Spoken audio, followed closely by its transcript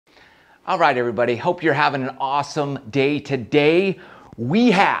All right, everybody, hope you're having an awesome day. Today, we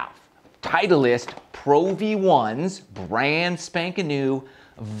have Titleist Pro V1s, brand spanking new,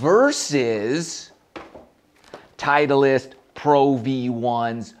 versus Titleist Pro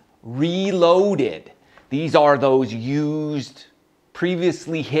V1s Reloaded. These are those used,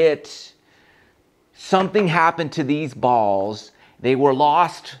 previously hit. Something happened to these balls. They were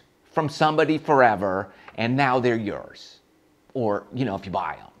lost from somebody forever, and now they're yours. Or, you know, if you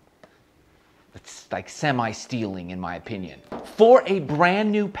buy them. It's like semi-stealing, in my opinion. For a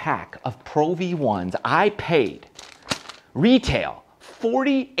brand new pack of Pro V1s, I paid retail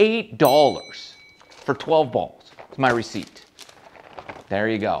 $48 for 12 balls. It's my receipt. There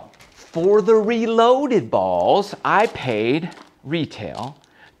you go. For the Reloaded balls, I paid retail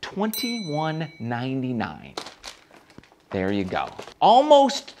 $21.99. There you go.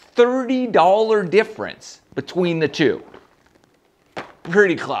 Almost $30 difference between the two.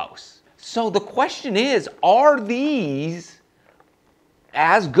 Pretty close. So the question is, are these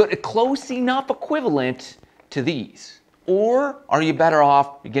as good, close enough equivalent to these? Or are you better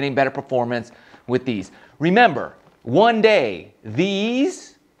off getting better performance with these? Remember, one day,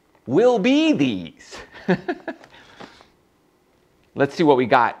 these will be these. Let's see what we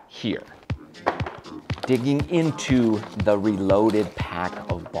got here. Digging into the Reloaded pack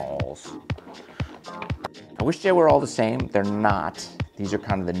of balls. I wish they were all the same. They're not. These are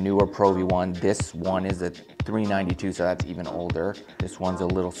kind of the newer Pro V1. This one is a 392, so that's even older. This one's a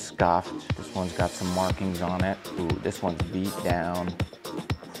little scuffed. This one's got some markings on it. Ooh, this one's beat down.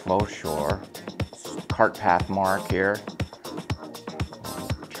 For sure. Cart path mark here.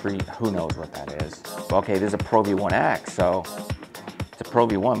 Tree, who knows what that is. Okay, this is a Pro V1X, so it's a Pro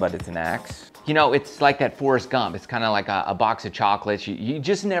V1, but it's an X. You know, it's like that Forrest Gump. It's kind of like a box of chocolates. You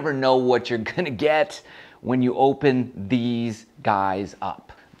just never know what you're gonna get when you open these guys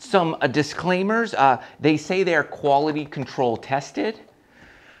up. Some disclaimers. They say they're quality control tested.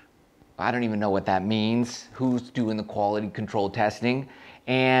 I don't even know what that means. Who's doing the quality control testing?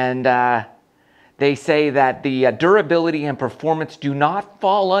 And they say that the durability and performance do not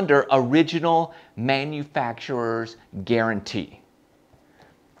fall under original manufacturer's guarantee.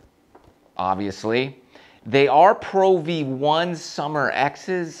 Obviously. They are Pro V1s, some are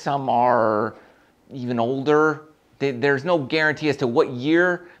X's, some are even older. There's no guarantee as to what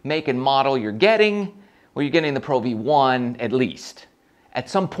year, make, and model you're getting. Well, you're getting the Pro V1 at least. At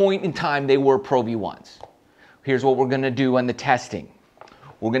some point in time, they were Pro V1s. Here's what we're gonna do on the testing.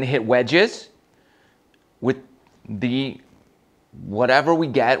 We're gonna hit wedges with the whatever we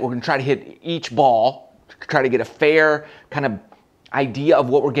get. We're gonna try to hit each ball, try to get a fair kind of idea of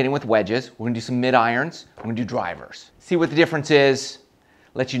what we're getting with wedges. We're gonna do some mid irons. We're gonna do drivers. See what the difference is.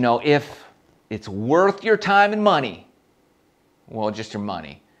 Let you know if it's worth your time and money. Well, just your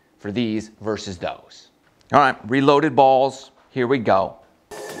money for these versus those. All right, Reloaded balls. Here we go.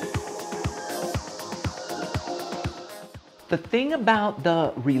 The thing about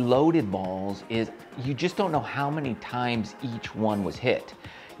the Reloaded balls is you just don't know how many times each one was hit.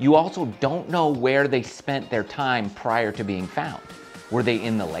 You also don't know where they spent their time prior to being found. Were they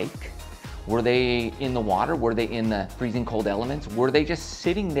in the lake? Were they in the water? Were they in the freezing cold elements? Were they just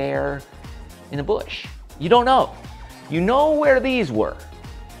sitting there in a bush? You don't know. You know where these were.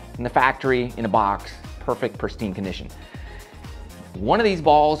 In the factory, in a box, perfect, pristine condition. One of these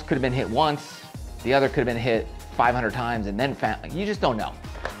balls could have been hit once, the other could have been hit 500 times and then found. You just don't know.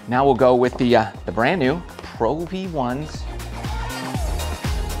 Now we'll go with the brand new Pro V1s.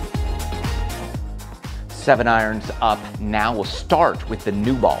 7 irons up. Now we'll start with the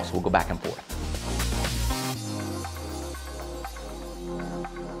new balls. We'll go back and forth.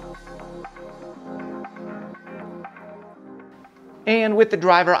 And with the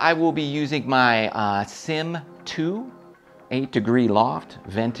driver, I will be using my Sim 2 8-degree loft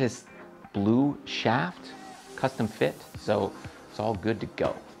Ventus blue shaft, custom fit, so it's all good to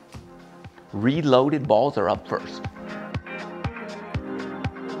go. Reloaded balls are up first.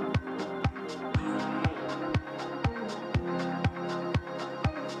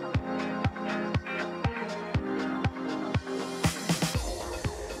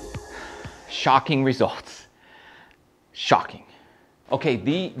 Shocking results. Shocking. Okay,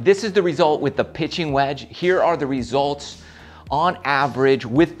 this is the result with the pitching wedge. Here are the results on average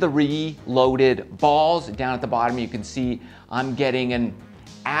with the Reloaded balls. Down at the bottom, you can see I'm getting an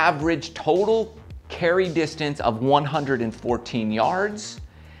average total carry distance of 114 yards.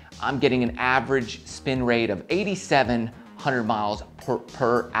 I'm getting an average spin rate of 8,700 miles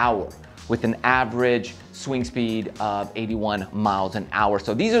per hour with an average swing speed of 81 miles an hour.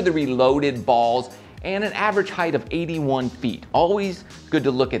 So these are the Reloaded balls and an average height of 81 feet. Always good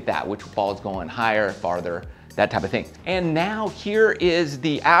to look at that, which ball is going higher, farther, that type of thing. And now here is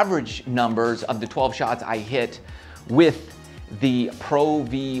the average numbers of the 12 shots I hit with the Pro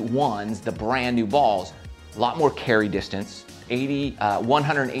V1s, the brand new balls. A lot more carry distance,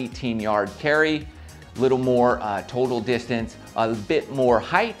 118 yard carry, a little more total distance, a bit more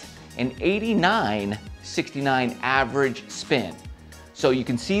height, and 69 average spin. So you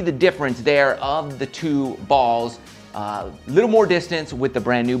can see the difference there of the two balls. A little more distance with the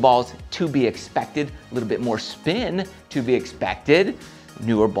brand new balls to be expected, a little bit more spin to be expected.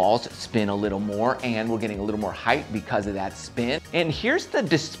 Newer balls spin a little more, and we're getting a little more height because of that spin. And here's the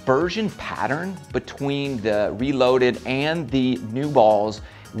dispersion pattern between the reloaded and the new balls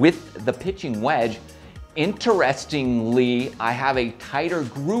with the pitching wedge. Interestingly, I have a tighter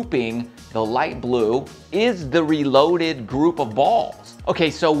grouping. The light blue is the reloaded group of balls. Okay,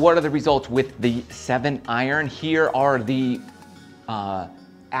 so what are the results with the 7-iron? Here are the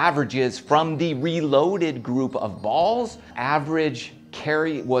averages from the reloaded group of balls. Average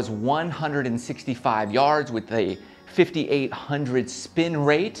carry was 165 yards with a 5,800 spin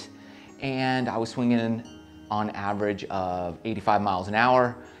rate, and I was swinging on average of 85 miles an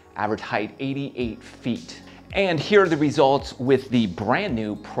hour. Average height 88 feet. And here are the results with the brand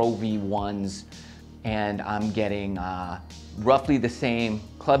new Pro V1s, and I'm getting roughly the same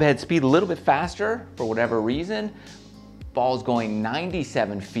club head speed, a little bit faster for whatever reason. Ball's going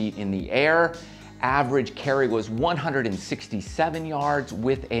 97 feet in the air. Average carry was 167 yards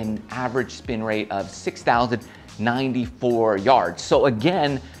with an average spin rate of 6,094 yards. So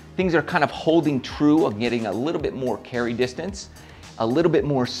again, things are kind of holding true of getting a little bit more carry distance, a little bit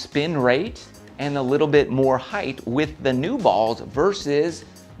more spin rate, and a little bit more height with the new balls versus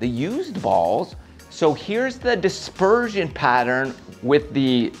the used balls. So here's the dispersion pattern with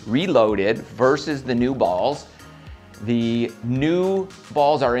the reloaded versus the new balls. The new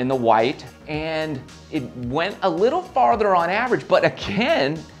balls are in the white, and it went a little farther on average, but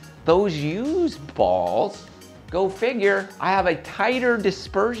again, those used balls, go figure, I have a tighter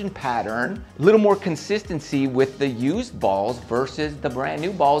dispersion pattern, a little more consistency with the used balls versus the brand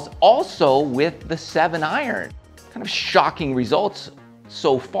new balls, also with the 7-iron. Kind of shocking results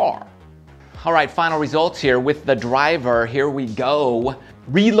so far. All right, final results here with the driver. Here we go.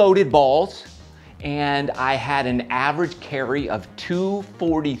 Reloaded balls, and I had an average carry of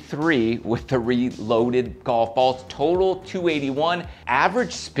 243 with the reloaded golf balls, total 281,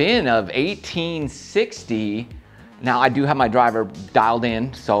 average spin of 1860. Now I do have my driver dialed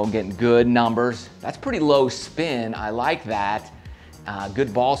in, so I'm getting good numbers. That's pretty low spin, I like that.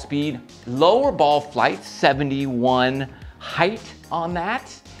 Good ball speed, lower ball flight, 71 height on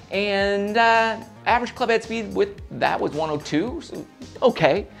that. And average club head speed with that was 102, so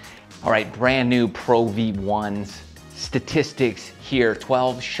okay. All right, brand new Pro V1s. Statistics here,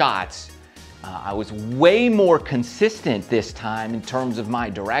 12 shots. I was way more consistent this time in terms of my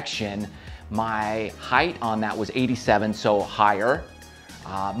direction. My height on that was 87, so higher.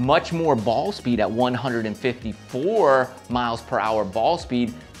 Much more ball speed at 154 miles per hour ball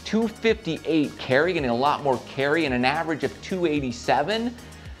speed, 258 carry, getting a lot more carry, and an average of 287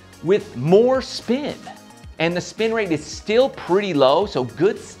 with more spin. And the spin rate is still pretty low, so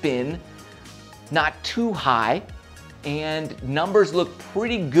good spin, not too high, and numbers look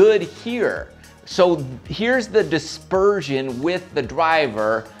pretty good here. So here's the dispersion with the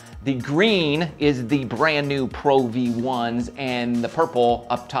driver. The green is the brand new Pro V1s, and the purple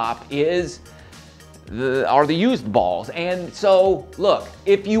up top are the used balls. And so look,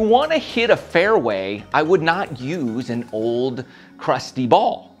 if you want to hit a fairway, I would not use an old crusty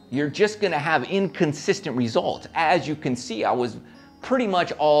ball. You're just gonna have inconsistent results. As you can see, I was pretty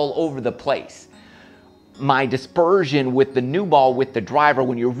much all over the place. My dispersion with the new ball with the driver,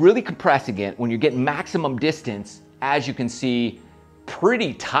 when you're really compressing it, when you're getting maximum distance, as you can see,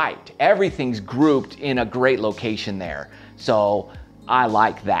 pretty tight. Everything's grouped in a great location there. So I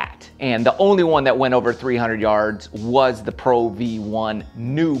like that. And the only one that went over 300 yards was the Pro V1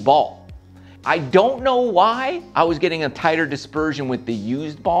 new ball. I don't know why I was getting a tighter dispersion with the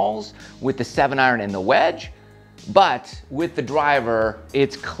used balls, with the 7-iron and the wedge, but with the driver,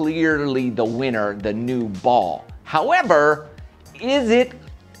 it's clearly the winner, the new ball. However, is it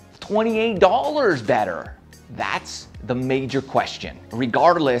 $28 better? That's the major question.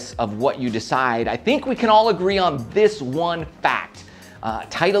 Regardless of what you decide, I think we can all agree on this one fact.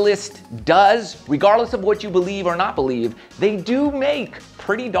 Titleist does, regardless of what you believe or not believe, they do make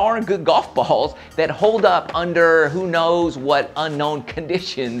pretty darn good golf balls that hold up under who knows what unknown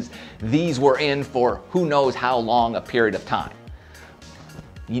conditions these were in for who knows how long a period of time.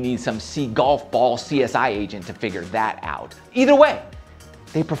 you need some C golf ball CSI agent to figure that out. Either way,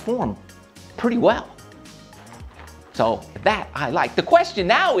 they perform pretty well. So that I like. The question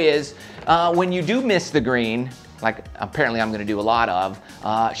now is, when you do miss the green, like apparently I'm going to do a lot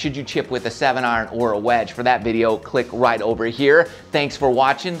of, should you chip with a 7-iron or a wedge? For that video, click right over here. Thanks for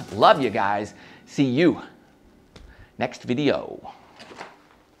watching. Love you guys. See you next video.